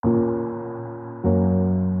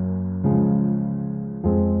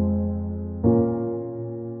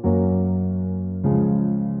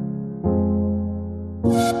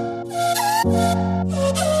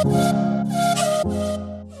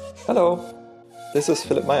This is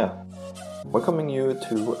Philipp Meyer, welcoming you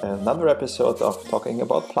to another episode of Talking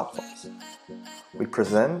About Platforms. We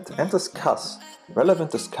present and discuss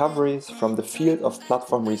relevant discoveries from the field of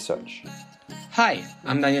platform research. Hi,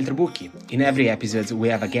 I'm Daniel Trabucchi. In every episode, we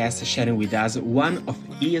have a guest sharing with us one of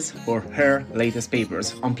his or her latest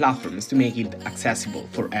papers on platforms to make it accessible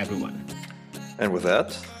for everyone. And with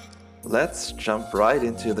that, let's jump right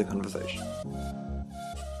into the conversation.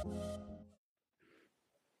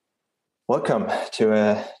 Welcome to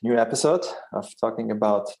a new episode of Talking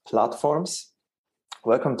About Platforms.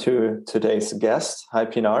 Welcome to today's guest. Hi,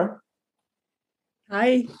 Pinar.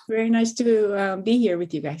 Hi, very nice to be here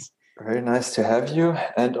with you guys. Very nice to have you.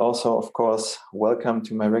 And also, of course, welcome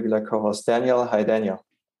to my regular co-host, Daniel. Hi, Daniel.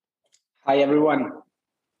 Hi, everyone.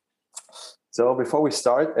 So before we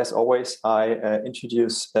start, as always, I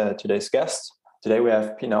introduce today's guest. Today we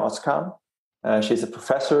have Pinar Ozcan. She's a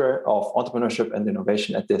professor of entrepreneurship and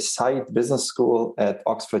innovation at the Said Business School at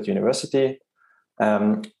Oxford University.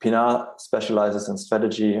 Pinar specializes in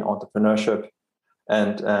strategy, entrepreneurship,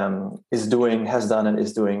 and has done and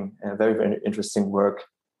is doing very, very interesting work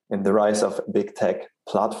in the rise of big tech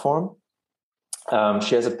platform.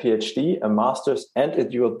 She has a PhD, a master's, and a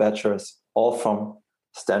dual bachelor's, all from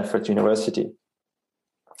Stanford University.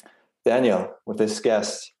 Daniel, with this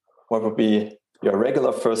guest, what would be your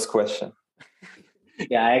regular first question?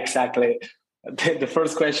 Yeah, exactly. The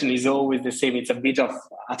first question is always the same. It's a bit of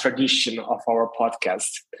a tradition of our podcast.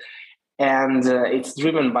 And it's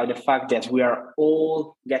driven by the fact that we are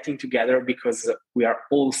all getting together because we are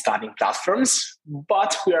all studying platforms,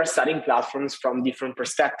 but we are studying platforms from different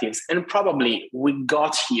perspectives. And probably we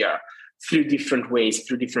got here through different ways,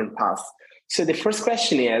 through different paths. So the first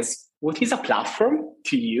question is, what is a platform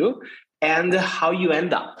to you and how you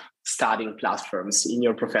end up studying platforms in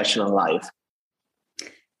your professional life?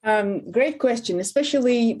 Great question.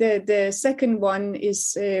 Especially the second one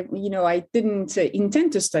is, I didn't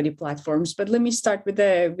intend to study platforms, but let me start with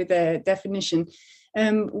the definition.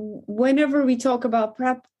 Whenever we talk about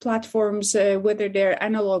platforms, whether they're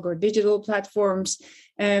analog or digital platforms,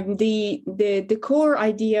 the core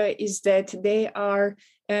idea is that they are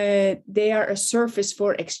a surface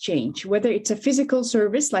for exchange, whether it's a physical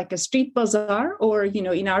service like a street bazaar, or,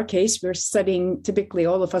 in our case, typically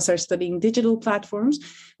all of us are studying digital platforms,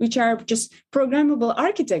 which are just programmable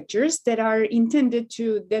architectures that are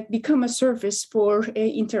that become a surface for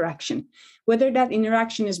interaction. Whether that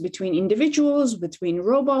interaction is between individuals, between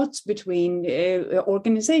robots, between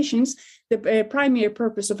organizations, the primary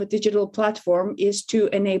purpose of a digital platform is to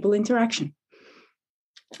enable interaction.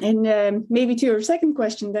 And maybe to your second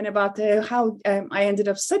question then about how I ended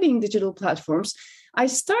up studying digital platforms, I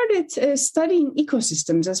started studying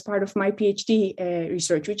ecosystems as part of my PhD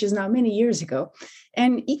research, which is now many years ago.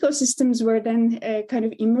 And ecosystems were then kind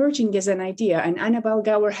of emerging as an idea. And Annabelle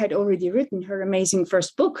Gower had already written her amazing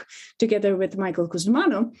first book together with Michael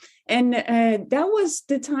Cusumano. And that was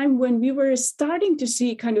the time when we were starting to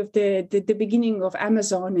see kind of the beginning of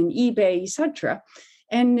Amazon and eBay, etc.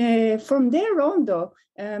 And from there on, though,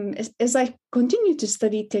 as I continued to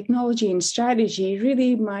study technology and strategy,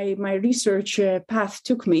 really my research path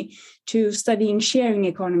took me to studying sharing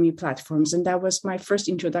economy platforms. And that was my first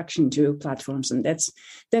introduction to platforms. And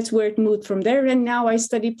that's where it moved from there. And now I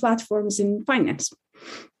study platforms in finance.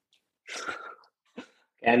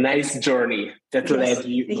 A nice journey that led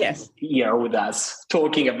you here with us,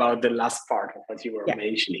 talking about the last part of what you were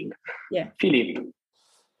mentioning. Yeah. Philipp.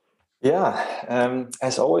 Yeah,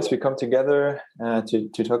 as always, we come together to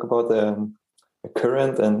talk about the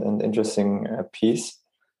current and interesting piece.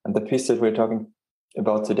 And the piece that we're talking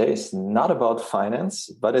about today is not about finance,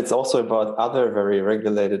 but it's also about other very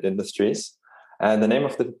regulated industries. And the name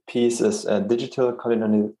of the piece is Digital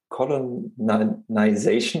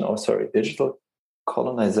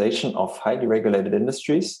Colonization of Highly Regulated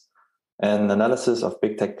Industries, an analysis of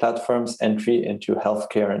big tech platforms' entry into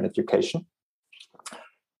healthcare and education.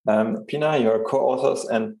 Pinar, your co-authors,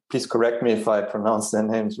 and please correct me if I pronounce their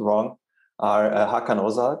names wrong, are Hakan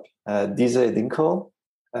Ozalp, Dise Dinkel,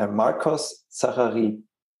 Marcos Zachariadis,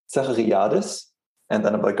 and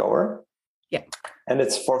Annabelle Gower. Yeah. And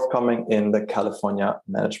it's forthcoming in the California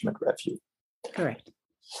Management Review. Correct.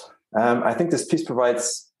 I think this piece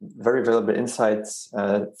provides very valuable insights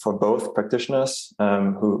for both practitioners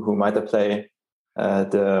who might apply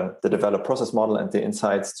the developed process model and the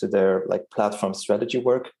insights to their platform strategy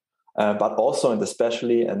work, but also and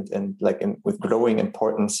especially with growing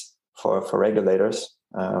importance for regulators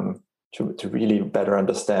to really better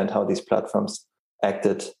understand how these platforms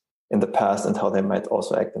acted in the past and how they might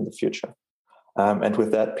also act in the future. And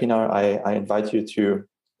with that, Pinar, I invite you to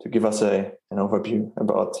give us an overview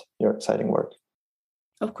about your exciting work.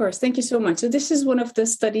 Of course. Thank you so much. So this is one of the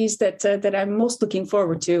studies that I'm most looking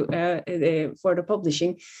forward to for the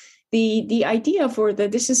publishing. The idea for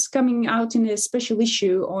this is coming out in a special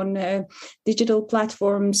issue on digital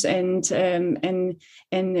platforms, and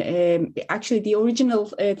actually the original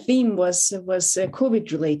theme was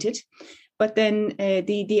COVID related, but then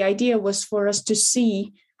the idea was for us to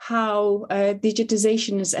see how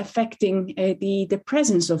digitization is affecting the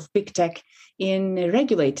presence of big tech in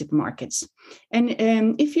regulated markets. And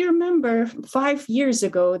if you remember 5 years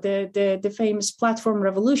ago, the famous Platform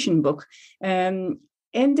Revolution book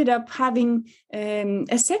ended up having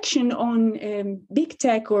a section on big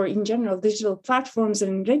tech, or in general digital platforms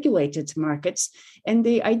in regulated markets. And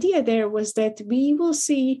the idea there was that we will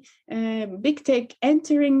see big tech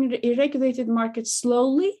entering regulated markets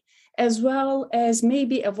slowly, as well as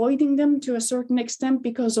maybe avoiding them to a certain extent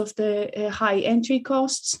because of the high entry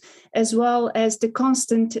costs, as well as the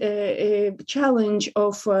constant challenge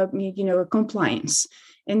of compliance.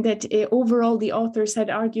 And that overall, the authors had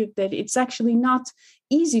argued that it's actually not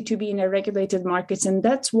easy to be in a regulated markets, and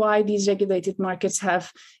that's why these regulated markets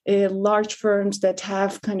have large firms that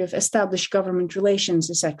have kind of established government relations,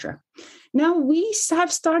 etc. Now we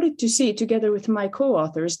have started to see, together with my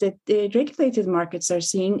co-authors, that the regulated markets are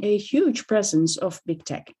seeing a huge presence of big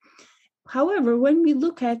tech. However, when we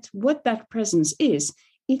look at what that presence is,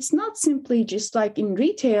 it's not simply just like in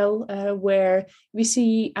retail, where we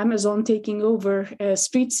see Amazon taking over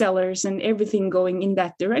street sellers and everything going in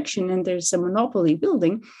that direction, and there's a monopoly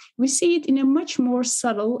building. We see it in a much more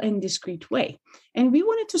subtle and discreet way. And we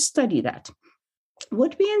wanted to study that.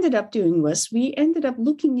 What we ended up doing was we ended up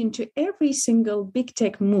looking into every single big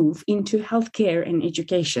tech move into healthcare and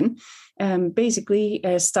education, basically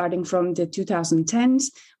starting from the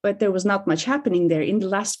 2010s, but there was not much happening there. In the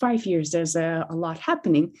last 5 years, there's a lot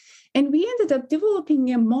happening. And we ended up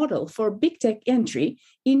developing a model for big tech entry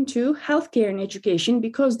into healthcare and education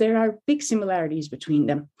because there are big similarities between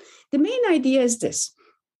them. The main idea is this.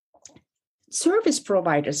 Service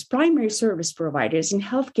providers, primary service providers in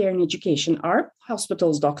healthcare and education are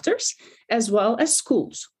hospitals, doctors, as well as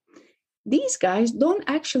schools. These guys don't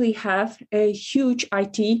actually have a huge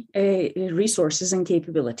IT resources and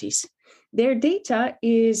capabilities. Their data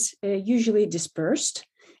is usually dispersed,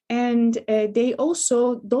 and they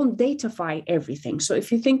also don't datafy everything. So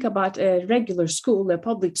if you think about a regular school, a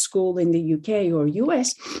public school in the UK or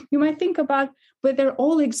US, you might think about whether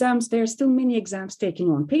all exams, there are still many exams taken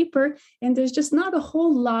on paper, and there's just not a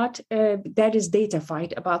whole lot that is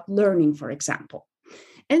datafied about learning, for example.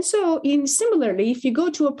 And so similarly, if you go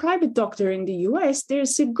to a private doctor in the US,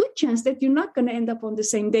 there's a good chance that you're not going to end up on the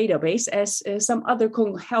same database as some other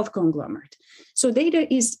health conglomerate. So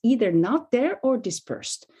data is either not there or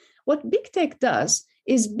dispersed. What big tech does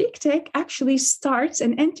is big tech actually starts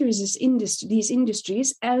and enters these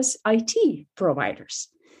industries as IT providers.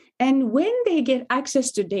 And when they get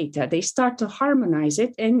access to data, they start to harmonize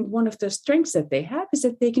it. And one of the strengths that they have is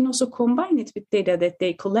that they can also combine it with data that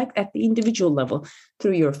they collect at the individual level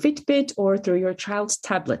through your Fitbit or through your child's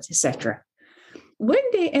tablet, etc. When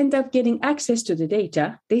they end up getting access to the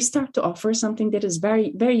data, they start to offer something that is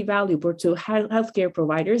very, very valuable to healthcare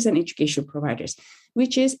providers and education providers,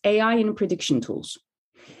 which is AI and prediction tools.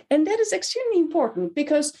 And that is extremely important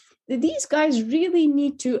because these guys really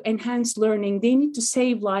need to enhance learning. They need to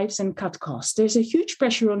save lives and cut costs. There's a huge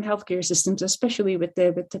pressure on healthcare systems, especially with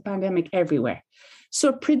the pandemic everywhere.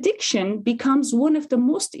 So prediction becomes one of the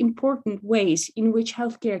most important ways in which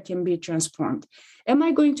healthcare can be transformed. Am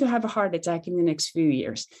I going to have a heart attack in the next few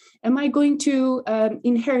years? Am I going to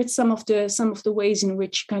inherit some of the ways in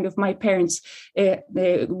which kind of my parents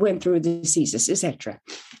went through diseases, etc.?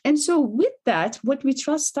 And so with that, what we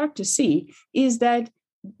start to see is that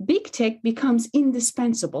big tech becomes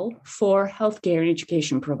indispensable for healthcare and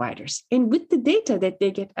education providers. And with the data that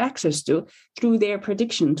they get access to through their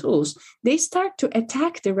prediction tools, they start to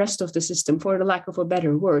attack the rest of the system, for the lack of a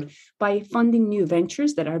better word, by funding new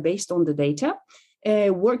ventures that are based on the data,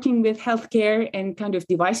 working with healthcare and kind of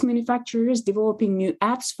device manufacturers, developing new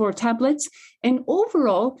apps for tablets, and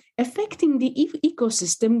overall affecting the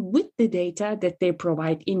ecosystem with the data that they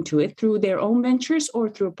provide into it through their own ventures or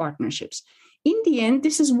through partnerships. In the end,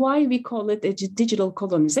 this is why we call it a digital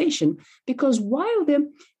colonization, because while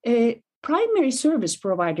the primary service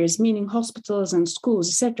providers, meaning hospitals and schools,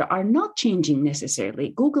 etc., are not changing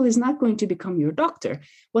necessarily. Google is not going to become your doctor.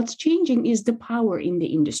 What's changing is the power in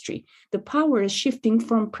the industry. The power is shifting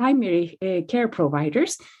from primary care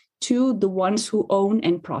providers to the ones who own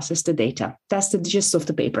and process the data. That's the gist of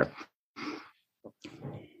the paper.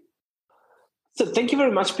 So thank you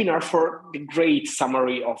very much, Pinar, for the great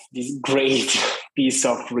summary of this great piece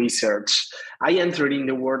of research. I entered in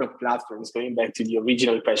the world of platforms, going back to the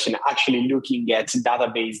original question, actually looking at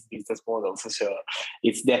database business models. So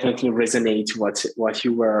it's definitely resonate what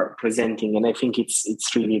you were presenting. And I think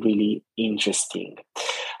it's really, really interesting.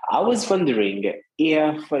 I was wondering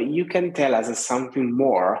if you can tell us something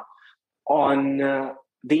more on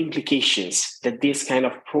the implications that this kind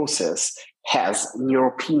of process has, in your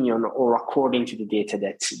opinion, or according to the data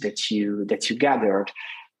that you gathered,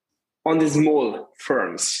 on the small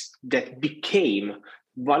firms that became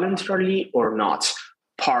voluntarily or not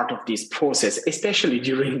part of this process, especially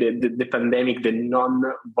during the pandemic. The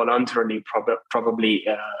non-voluntarily probably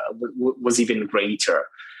was even greater.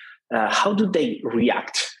 How do they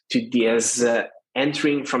react to this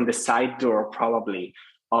entering from the side door, probably,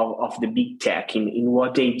 of the big tech in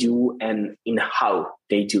what they do and in how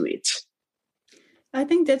they do it? I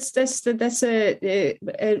think that's a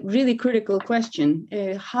really critical question.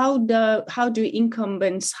 How do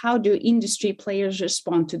incumbents, how do industry players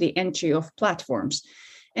respond to the entry of platforms?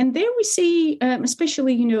 And there we see,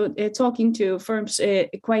 especially talking to firms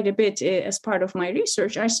quite a bit as part of my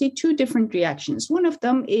research, I see two different reactions. One of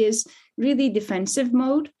them is really defensive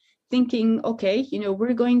mode, thinking, okay,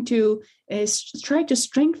 we're going to try to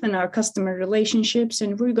strengthen our customer relationships,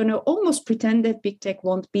 and we're going to almost pretend that big tech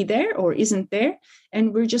won't be there or isn't there,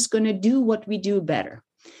 and we're just going to do what we do better.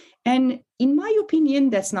 And in my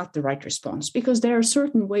opinion, that's not the right response, because there are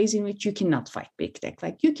certain ways in which you cannot fight big tech.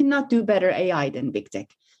 Like, you cannot do better AI than big tech.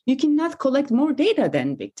 You cannot collect more data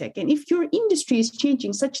than big tech. And if your industry is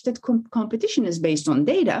changing such that competition is based on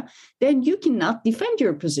data, then you cannot defend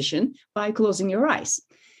your position by closing your eyes.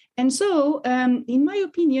 And so, in my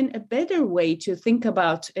opinion, a better way to think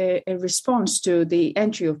about a response to the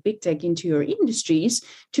entry of big tech into your industries,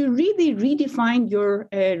 to really redefine your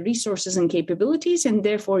resources and capabilities, and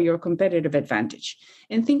therefore your competitive advantage.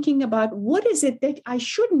 And thinking about, what is it that I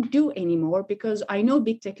shouldn't do anymore because I know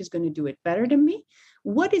big tech is going to do it better than me?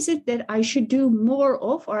 What is it that I should do more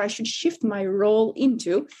of, or I should shift my role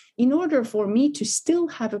into, in order for me to still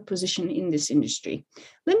have a position in this industry?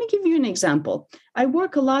 Let me give you an example. I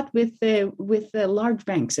work a lot with large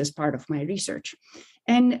banks as part of my research.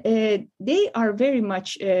 And they are very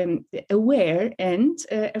much aware and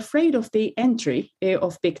afraid of the entry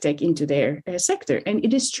of big tech into their sector. And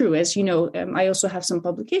it is true, as you know, I also have some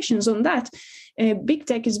publications on that. Big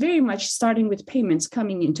tech is very much starting with payments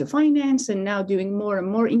coming into finance, and now doing more and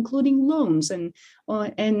more, including loans and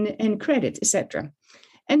credit, etc.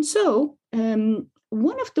 And so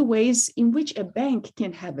one of the ways in which a bank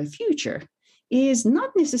can have a future is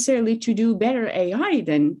not necessarily to do better AI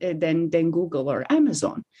than Google or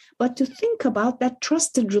Amazon, but to think about that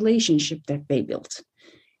trusted relationship that they built.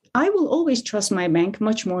 I will always trust my bank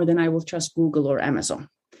much more than I will trust Google or Amazon.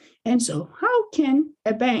 And so how can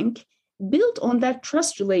a bank build on that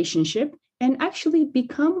trust relationship and actually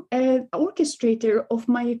become an orchestrator of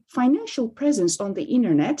my financial presence on the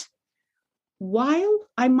internet, while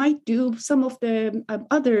I might do some of the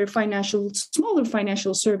other smaller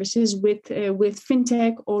financial services with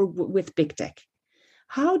fintech or with big tech?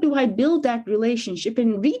 How do I build that relationship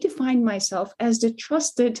and redefine myself as the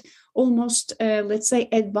trusted, almost let's say,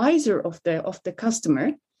 advisor of the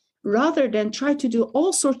customer, rather than try to do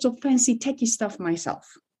all sorts of fancy techie stuff myself?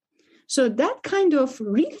 So that kind of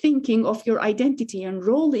rethinking of your identity and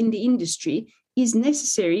role in the industry is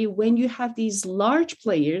necessary when you have these large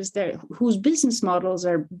players whose business models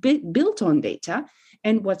are built on data.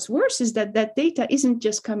 And what's worse is that data isn't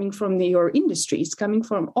just coming from your industry, it's coming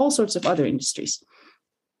from all sorts of other industries.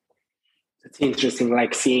 It's interesting,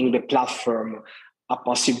 like seeing the platform a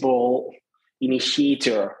possible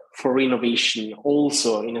initiator for innovation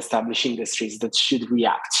also in established industries that should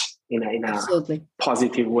react in a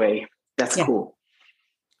positive way. That's cool.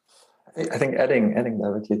 I think adding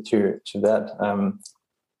directly to that,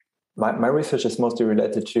 my research is mostly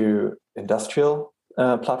related to industrial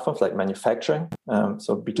platforms like manufacturing.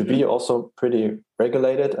 So B2B also pretty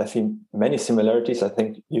regulated. I see many similarities. I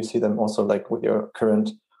think you see them also like with your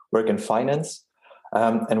current work in finance.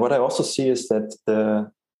 And what I also see is that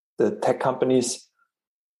the tech companies,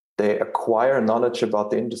 they acquire knowledge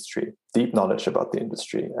about the industry, deep knowledge about the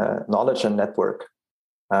industry, knowledge and network.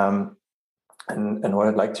 And what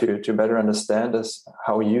I'd like to better understand is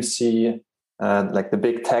how you see like the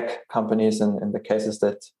big tech companies and the cases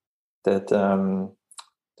that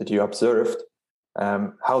you observed,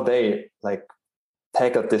 how they like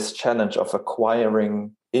tackled this challenge of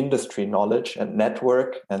acquiring industry knowledge and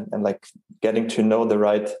network and like getting to know the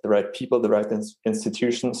right people, the right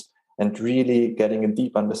institutions, and really getting a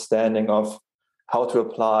deep understanding of how to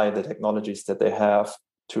apply the technologies that they have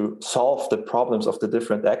to solve the problems of the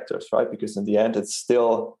different actors, right? Because in the end, it's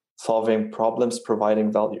still solving problems,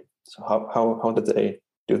 providing value. So how did they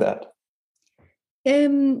do that?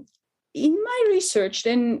 In my research,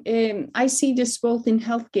 then I see this both in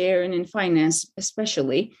healthcare and in finance,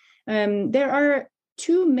 especially. There are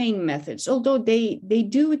two main methods, although they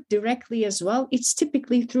do it directly as well. It's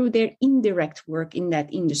typically through their indirect work in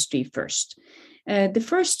that industry first. The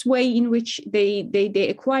first way in which they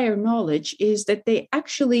acquire knowledge is that they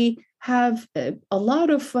actually have a lot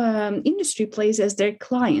of industry players as their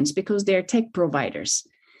clients because they're tech providers.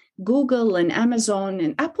 Google and Amazon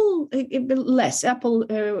and Apple, less. Apple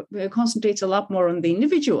concentrates a lot more on the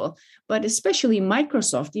individual, but especially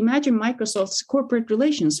Microsoft. Imagine Microsoft's corporate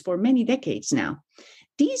relations for many decades now.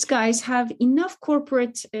 These guys have enough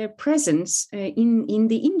corporate presence in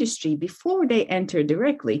the industry before they enter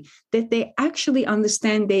directly that they actually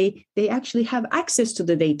understand they actually have access to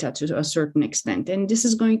the data to a certain extent. And this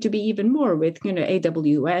is going to be even more with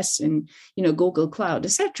AWS and Google Cloud,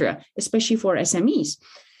 etc., especially for SMEs.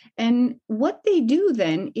 And what they do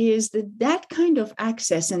then is that kind of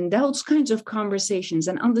access and those kinds of conversations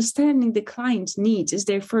and understanding the client's needs is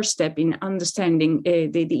their first step in understanding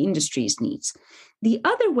the industry's needs. The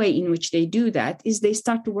other way in which they do that is they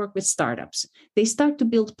start to work with startups. They start to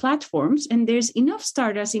build platforms, and there's enough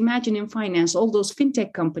startups. Imagine in finance, all those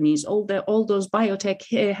fintech companies, all those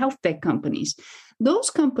biotech, health tech companies.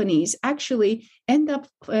 Those companies actually end up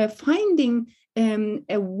finding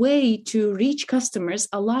a way to reach customers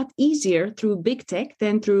a lot easier through big tech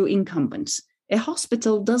than through incumbents. A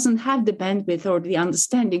hospital doesn't have the bandwidth or the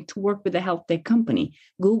understanding to work with a health tech company.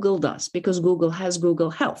 Google does, because Google has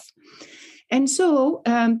Google Health. And so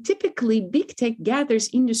typically big tech gathers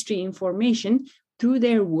industry information through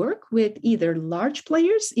their work with either large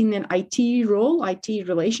players in an IT role, IT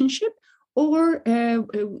relationship, or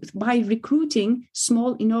by recruiting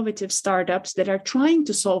small innovative startups that are trying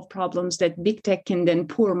to solve problems that big tech can then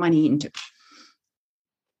pour money into.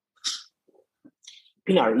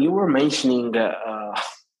 Pinar, you were mentioning,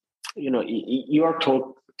 you are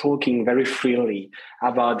talking very freely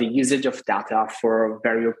about the usage of data for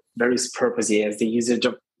various purposes, the usage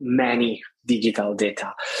of many digital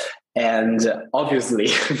data. And obviously,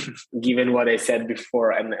 given what I said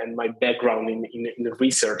before and my background in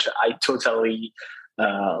research, I totally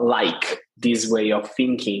like this way of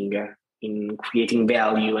thinking in creating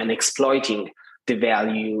value and exploiting the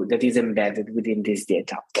value that is embedded within this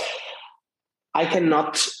data. I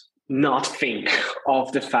cannot not think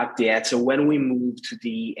of the fact that when we move to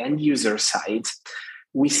the end user side,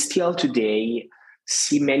 we still today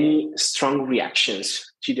see many strong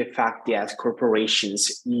reactions to the fact that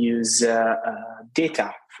corporations use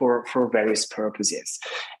data for various purposes.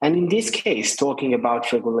 And in this case, talking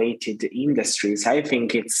about regulated industries, I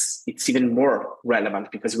think it's even more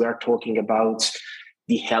relevant because we are talking about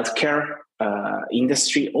the healthcare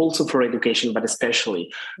industry, also for education, but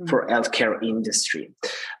especially for healthcare industry.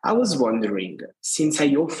 I was wondering, since I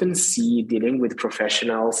often see dealing with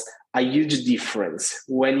professionals a huge difference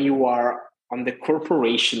when you are on the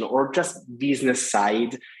corporation or just business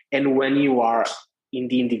side and when you are in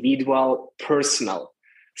the individual personal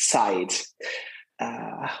side.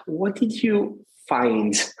 What did you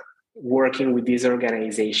find working with this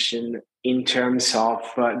organization in terms of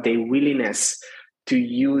their willingness to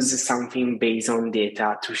use something based on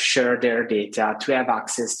data, to share their data, to have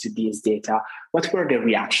access to this data? What were the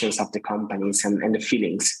reactions of the companies and the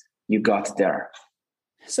feelings you got there?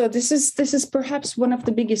 So this is perhaps one of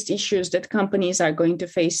the biggest issues that companies are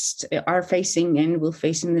facing and will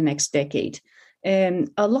face in the next decade.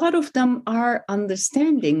 A lot of them are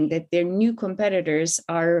understanding that their new competitors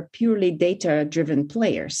are purely data-driven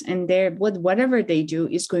players, and whatever they do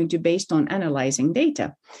is going to be based on analyzing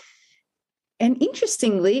data. And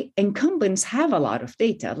interestingly, incumbents have a lot of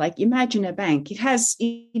data. Like imagine a bank;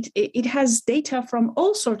 it has data from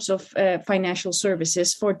all sorts of financial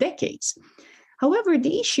services for decades. However,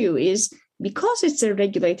 the issue is because it's a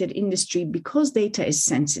regulated industry, because data is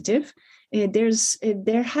sensitive,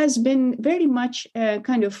 there has been very much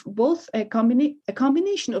kind of both a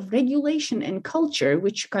combination of regulation and culture,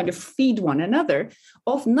 which kind of feed one another,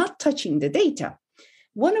 of not touching the data.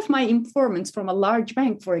 One of my informants from a large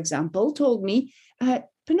bank, for example, told me,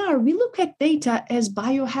 Pinar, we look at data as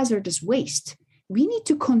biohazardous waste. We need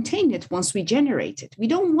to contain it once we generate it. We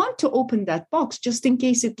don't want to open that box just in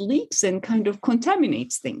case it leaks and kind of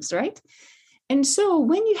contaminates things, right? And so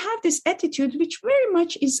when you have this attitude, which very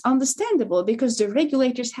much is understandable because the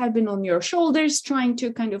regulators have been on your shoulders trying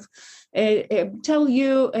to kind of tell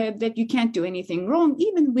you that you can't do anything wrong,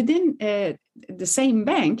 even within the same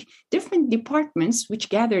bank, different departments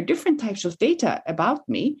which gather different types of data about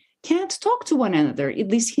me can't talk to one another,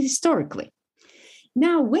 at least historically.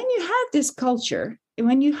 Now, when you have this culture,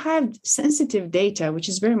 when you have sensitive data, which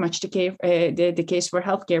is very much the case for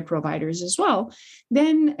healthcare providers as well,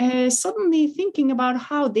 then suddenly thinking about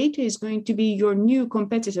how data is going to be your new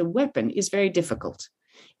competitive weapon is very difficult.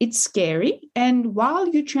 It's scary, and while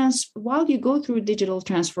you go through digital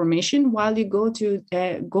transformation, while you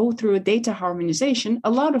go through data harmonization,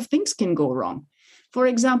 a lot of things can go wrong. For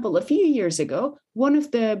example, a few years ago, one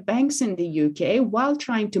of the banks in the UK, while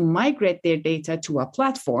trying to migrate their data to a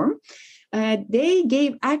platform, they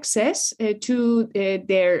gave access to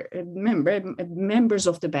their members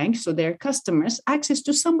of the bank, so their customers, access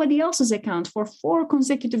to somebody else's account for 4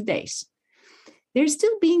 consecutive days. They're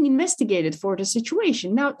still being investigated for the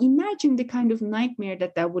situation. Now, imagine the kind of nightmare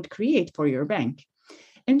that would create for your bank.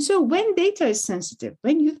 And so when data is sensitive,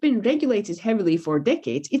 when you've been regulated heavily for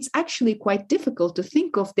decades, it's actually quite difficult to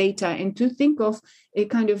think of data and to think of a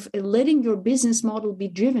kind of letting your business model be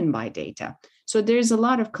driven by data. So there's a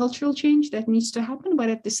lot of cultural change that needs to happen, but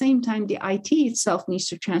at the same time, the IT itself needs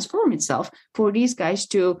to transform itself for these guys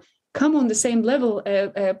to come on the same level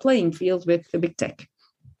playing field with the big tech.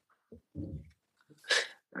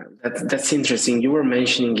 That's interesting. You were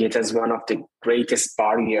mentioning it as one of the greatest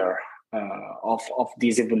barrier of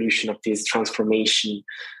this evolution, of this transformation.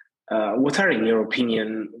 What are, in your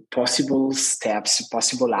opinion, possible steps,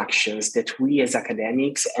 possible actions that we as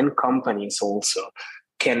academics and companies also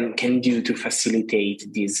can do to facilitate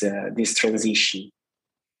this transition?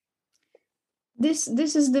 This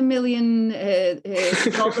is the million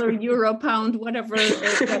dollar, euro, pound, whatever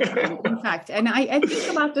question, in fact. And I think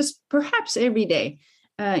about this perhaps every day.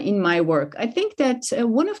 In my work, I think that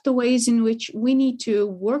one of the ways in which we need to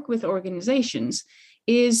work with organizations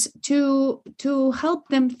is to help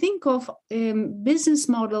them think of business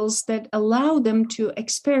models that allow them to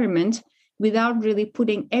experiment without really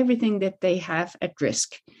putting everything that they have at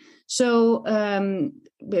risk. So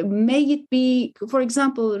may it be, for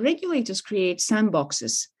example, regulators create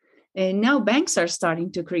sandboxes. Now banks are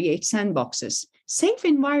starting to create sandboxes, safe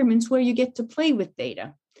environments where you get to play with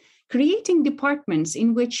data. Creating departments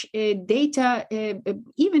in which data,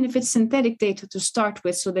 even if it's synthetic data to start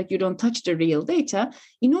with so that you don't touch the real data,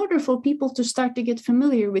 in order for people to start to get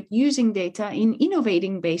familiar with using data and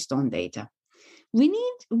innovating based on data. We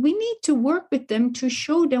need to work with them to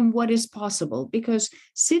show them what is possible, because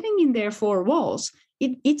sitting in their 4 walls,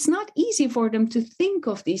 it's not easy for them to think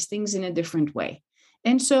of these things in a different way.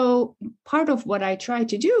 And so part of what I try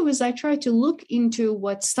to do is I try to look into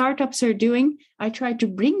what startups are doing. I try to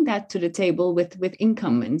bring that to the table with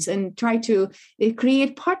incumbents and try to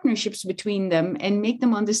create partnerships between them and make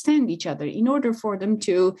them understand each other in order for them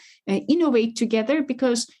to innovate together.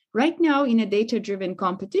 Because right now in a data-driven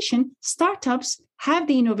competition, startups have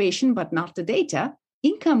the innovation, but not the data.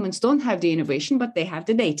 Incumbents don't have the innovation, but they have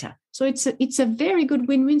the data. So it's a very good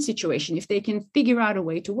win-win situation if they can figure out a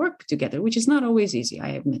way to work together, which is not always easy,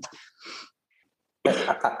 I admit.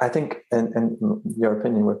 I think, and your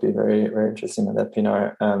opinion would be very, very interesting on that,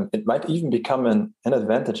 Pinar. It might even become an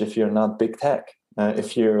advantage if you're not big tech,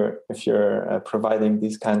 if you're providing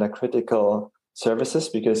these kind of critical services,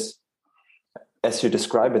 because as you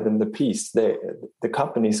describe it in the piece, the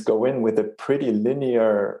companies go in with a pretty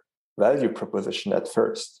linear value proposition at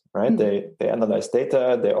first, right? Mm-hmm. They analyze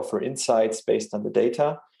data, they offer insights based on the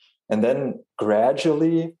data, and then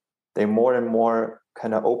gradually they more and more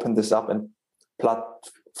kind of open this up and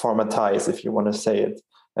platformatize, if you want to say it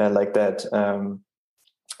like that,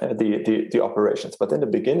 the operations. But in the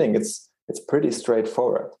beginning, it's pretty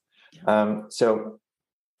straightforward. So,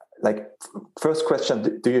 like, first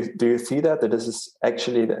question: Do you see that this is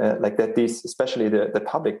actually like that? These, especially the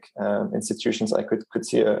public institutions, I could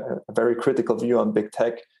see a very critical view on big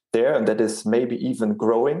tech there, and that is maybe even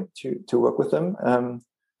growing to work with them,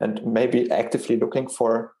 and maybe actively looking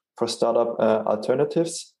for startup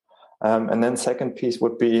alternatives. And then second piece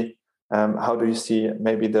would be how do you see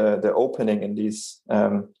maybe the opening in these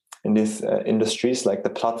industries, like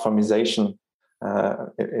the platformization,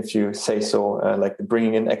 if you say so, like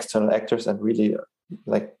bringing in external actors and really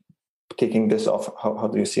like kicking this off. How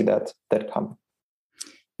do you see that come?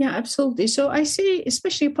 Yeah, absolutely. So I see,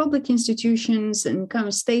 especially public institutions and kind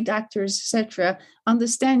of state actors, etc.,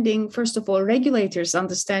 understanding, first of all, regulators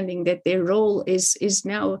understanding that their role is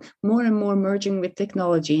now more and more merging with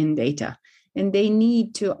technology and data. And they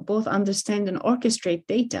need to both understand and orchestrate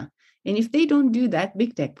data. And if they don't do that,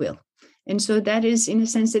 big tech will. And so that is, in a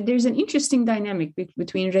sense, that there's an interesting dynamic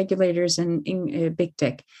between regulators and big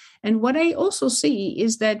tech. And what I also see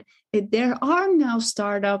is that there are now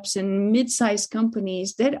startups and mid-sized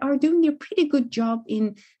companies that are doing a pretty good job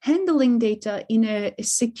in handling data in a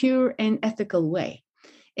secure and ethical way.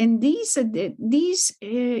 And these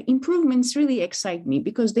improvements really excite me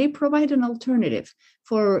because they provide an alternative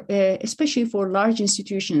for, especially for large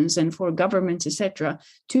institutions and for governments, etc.,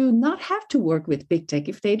 to not have to work with big tech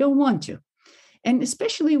if they don't want to. And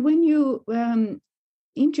especially when you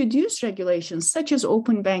introduce regulations such as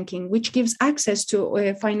open banking, which gives access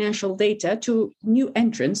to financial data to new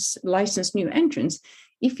entrants, licensed new entrants.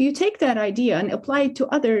 If you take that idea and apply it to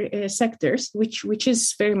other sectors, which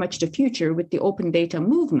is very much the future with the open data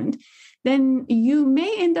movement, then you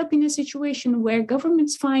may end up in a situation where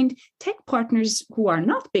governments find tech partners who are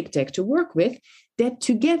not big tech to work with that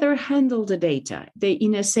together handle the data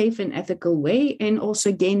in a safe and ethical way, and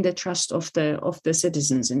also gain the trust of the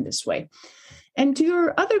citizens in this way. And to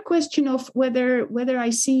your other question of whether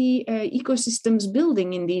I see ecosystems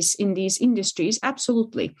building in these industries,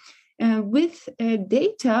 absolutely. With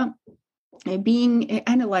data being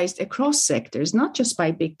analyzed across sectors, not just by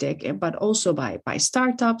big tech, but also by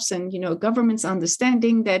startups and governments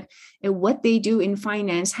understanding that what they do in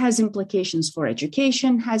finance has implications for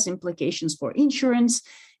education, has implications for insurance,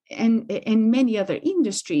 and many other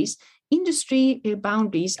industries. Industry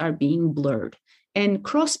boundaries are being blurred. And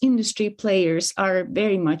cross-industry players are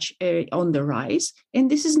very much on the rise.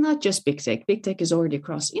 And this is not just big tech. Big tech is already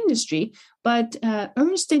cross-industry, but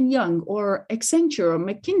Ernst & Young or Accenture or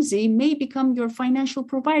McKinsey may become your financial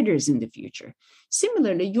providers in the future.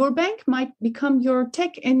 Similarly, your bank might become your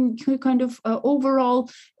tech and kind of overall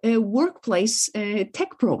workplace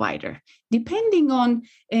tech provider. Depending on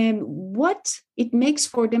what it makes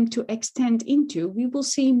for them to extend into, we will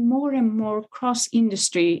see more and more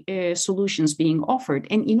cross-industry solutions being offered.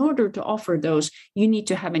 And in order to offer those, you need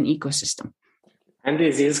to have an ecosystem. And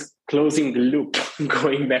this is closing the loop,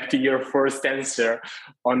 going back to your first answer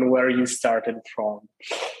on where you started from.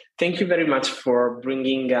 Thank you very much for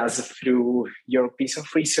bringing us through your piece of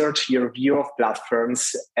research, your view of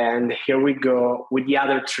platforms. And here we go with the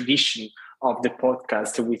other tradition of the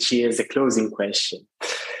podcast, which is a closing question.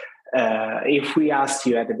 If we asked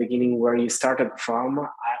you at the beginning where you started from,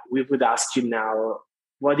 we would ask you now,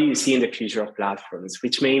 what do you see in the future of platforms?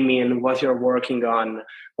 Which may mean what you're working on.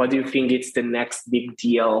 What do you think is the next big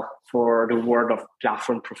deal for the world of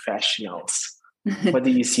platform professionals? What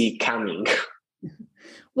do you see coming?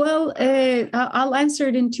 Well, I'll answer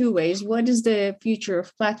it in two ways. What is the future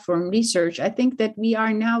of platform research? I think that we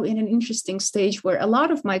are now in an interesting stage where a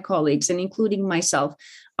lot of my colleagues, and including myself,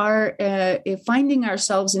 are finding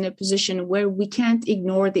ourselves in a position where we can't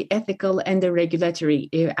ignore the ethical and the regulatory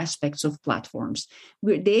aspects of platforms.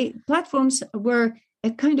 Platforms were a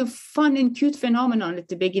kind of fun and cute phenomenon at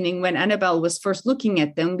the beginning. When Annabelle was first looking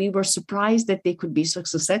at them, we were surprised that they could be so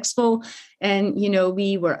successful. And,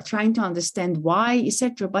 we were trying to understand why,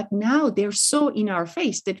 etc. But now they're so in our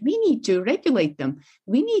face that we need to regulate them.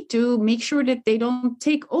 We need to make sure that they don't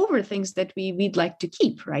take over things that we'd like to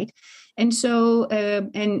keep, right? And so,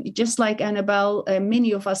 and just like Annabelle,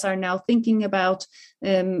 many of us are now thinking about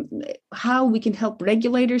how we can help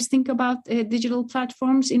regulators think about digital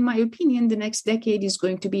platforms. In my opinion, the next decade is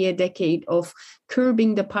going to be a decade of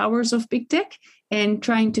curbing the powers of big tech and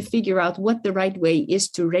trying to figure out what the right way is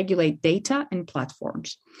to regulate data and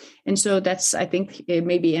platforms. And so that's, I think,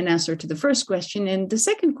 maybe an answer to the first question. And the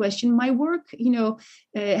second question, my work,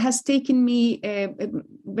 has taken me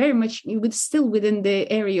very much still within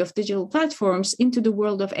the area of digital platforms into the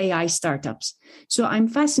world of AI startups. So I'm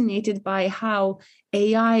fascinated by how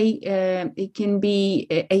AI, it can be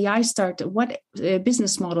AI what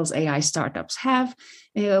business models AI startups have.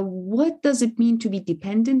 What does it mean to be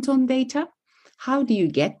dependent on data? How do you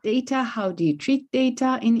get data? How do you treat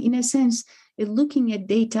data? And in a sense, looking at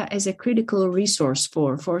data as a critical resource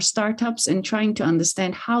for startups and trying to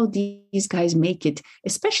understand how these guys make it,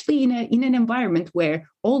 especially in an environment where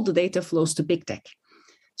all the data flows to big tech.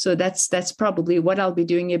 So that's probably what I'll be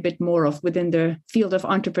doing a bit more of within the field of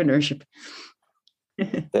entrepreneurship.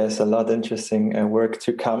 There's a lot of interesting work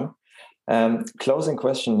to come. Closing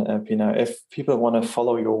question, Pinar. If people want to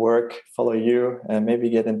follow your work, follow you, and maybe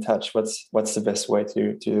get in touch, what's the best way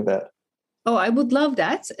to do that? Oh, I would love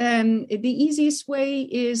that. The easiest way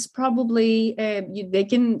is probably they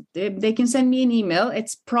can send me an email.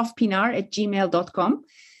 It's profpinar@gmail.com.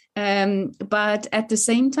 But at the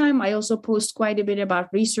same time, I also post quite a bit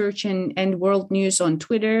about research and world news on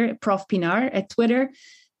Twitter, Prof Pinar at Twitter.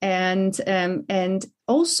 And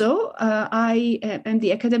Also, I am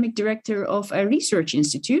the academic director of a research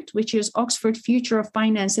institute, which is Oxford Future of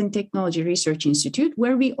Finance and Technology Research Institute,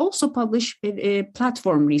 where we also publish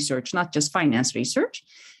platform research, not just finance research.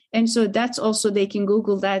 And so that's also, they can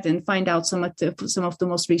Google that and find out some of the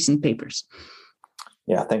most recent papers.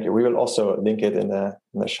 Yeah, thank you. We will also link it in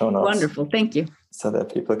the show notes. Wonderful, thank you. So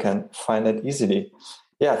that people can find it easily.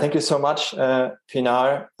 Yeah, thank you so much,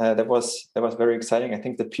 Pinar. That was very exciting. I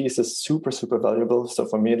think the piece is super, super valuable. So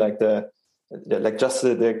for me, like the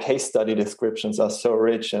case study descriptions are so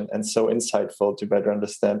rich and so insightful to better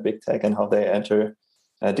understand big tech and how they enter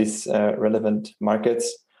these relevant markets.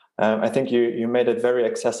 I think you made it very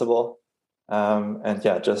accessible. And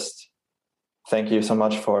yeah, just thank you so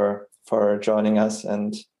much for joining us,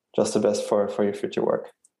 and just the best for your future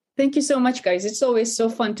work. Thank you so much, guys. It's always so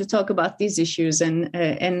fun to talk about these issues, and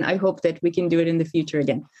I hope that we can do it in the future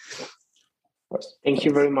again. Thank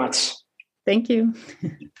you very much. Thank you.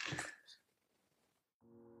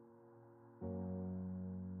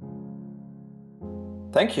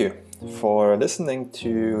 Thank you for listening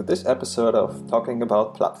to this episode of Talking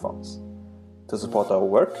About Platforms. To support our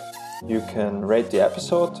work, you can rate the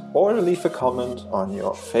episode or leave a comment on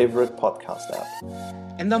your favorite podcast app.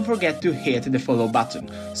 And don't forget to hit the follow button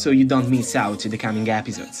so you don't miss out the coming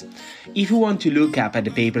episodes. If you want to look up at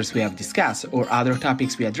the papers we have discussed or other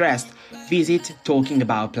topics we addressed, visit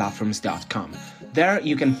talkingaboutplatforms.com. There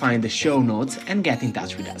you can find the show notes and get in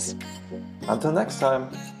touch with us. Until next time,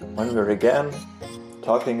 when we're again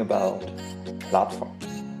talking about platforms.